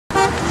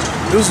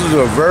this is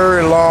a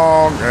very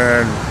long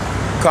and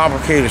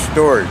complicated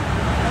story.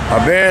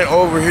 I've been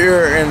over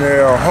here in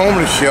the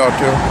homeless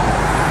shelter.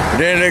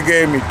 Then they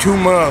gave me 2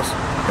 months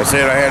and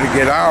said I had to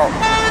get out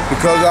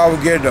because I was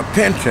getting a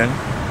pension.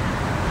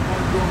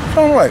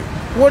 So I'm like,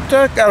 what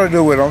that got to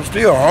do with it? I'm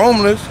still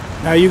homeless.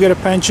 Now you get a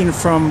pension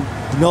from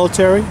the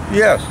military?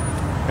 Yes.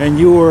 And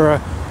you were,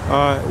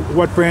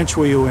 what branch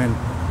were you in?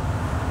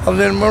 I was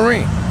in the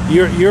Marine.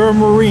 You're a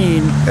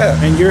Marine,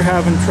 yeah. And you're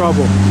having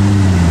trouble.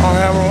 I'm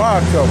having a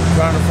lot of trouble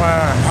trying to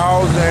find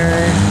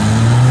housing.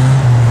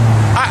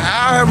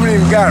 I haven't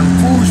even gotten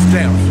food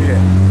stamps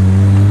yet.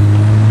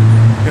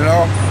 You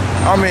know,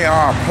 I mean,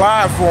 I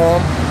applied for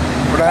them,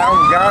 but I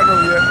haven't gotten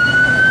them yet.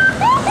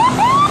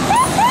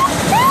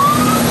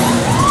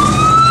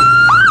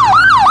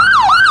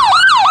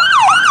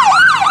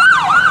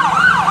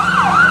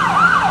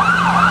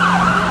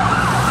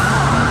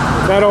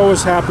 That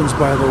always happens,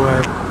 by the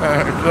way.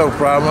 No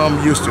problem.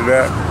 I'm used to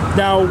that.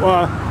 Now,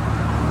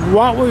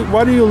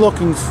 what are you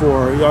looking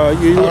for? Are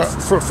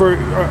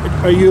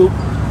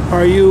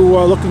you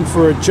looking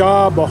for a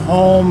job, a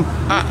home?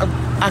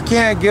 I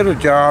can't get a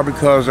job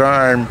because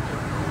I'm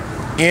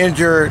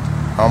injured.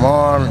 I'm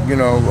on, you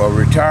know, a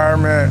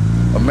retirement,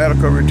 a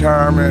medical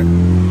retirement.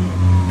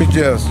 It's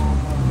just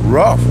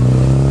rough.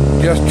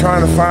 Just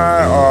trying to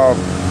find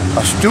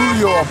a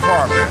studio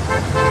apartment.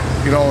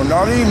 You know,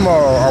 not even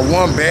a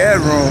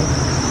 1-bedroom,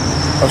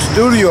 a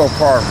studio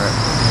apartment.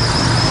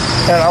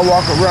 And I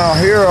walk around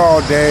here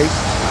all day.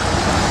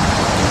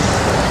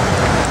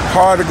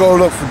 Hard to go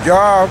look for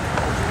jobs.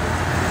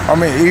 I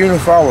mean, even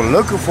if I was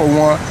looking for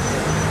one,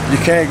 you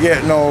can't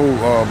get no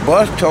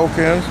bus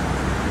tokens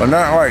or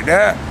nothing like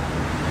that.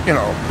 You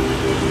know,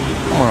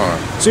 come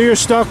on. So you're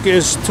stuck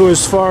as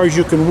far as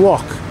you can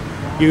walk.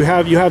 You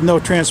have no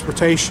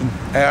transportation.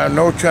 I have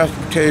no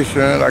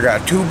transportation. I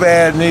got 2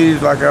 bad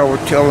knees, like I was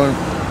telling,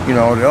 you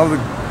know, the other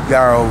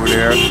guy over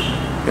there.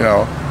 You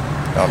know,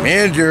 I'm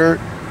injured.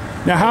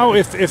 Now, how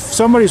if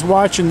somebody's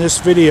watching this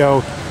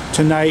video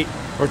tonight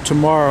or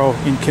tomorrow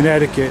in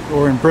Connecticut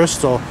or in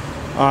Bristol,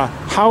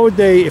 how would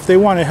they, if they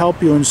want to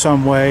help you in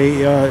some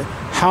way,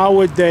 how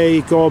would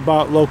they go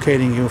about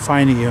locating you,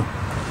 finding you?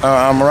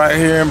 I'm right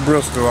here in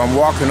Bristol. I'm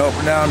walking up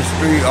and down the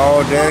street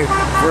all day.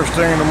 First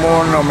thing in the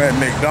morning, I'm at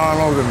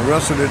McDonald's, and the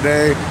rest of the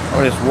day,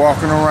 I'm just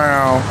walking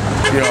around,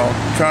 you know,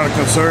 trying to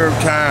conserve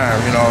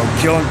time, you know,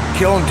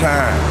 killing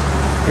time,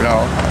 you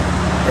know.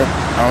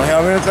 I don't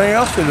have anything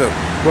else to do.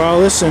 Well,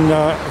 listen,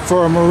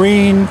 for a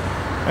Marine,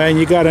 and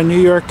you got a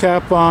New York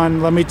cap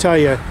on, let me tell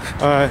you,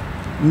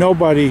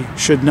 nobody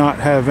should not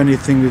have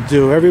anything to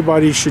do.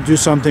 Everybody should do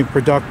something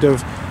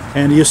productive,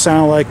 and you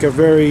sound like a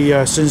very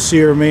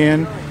sincere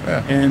man.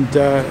 Yeah. And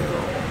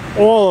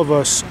all of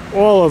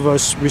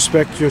us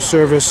respect your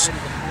service,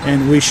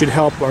 and we should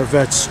help our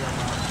vets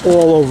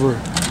all over,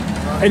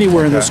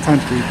 anywhere in this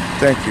country.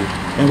 Thank you.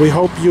 And we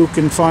hope you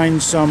can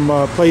find some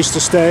place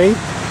to stay,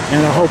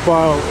 and I hope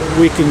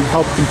we can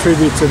help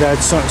contribute to that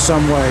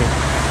some way.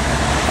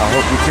 I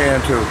hope you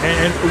can too.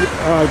 And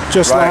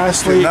just right.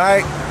 lastly,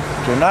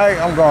 tonight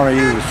I'm going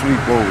to either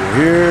sleep over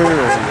here,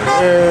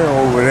 over there,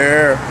 over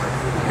there.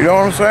 You know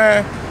what I'm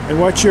saying? And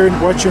what's your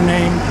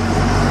name?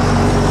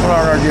 I'm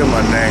not gonna give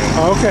my name.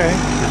 Okay.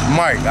 It's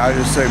Mike. I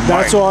just say Mike.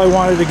 That's all I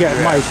wanted to get,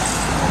 yeah. Mike.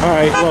 All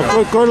right.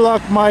 Well, good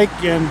luck,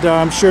 Mike, and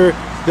I'm sure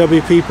there'll be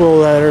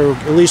people that are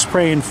at least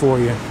praying for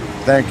you.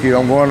 Thank you.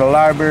 I'm going to the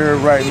library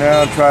right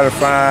now, try to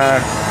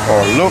find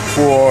or look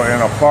for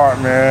an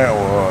apartment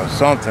or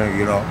something,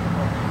 you know.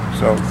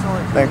 So,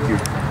 thank you.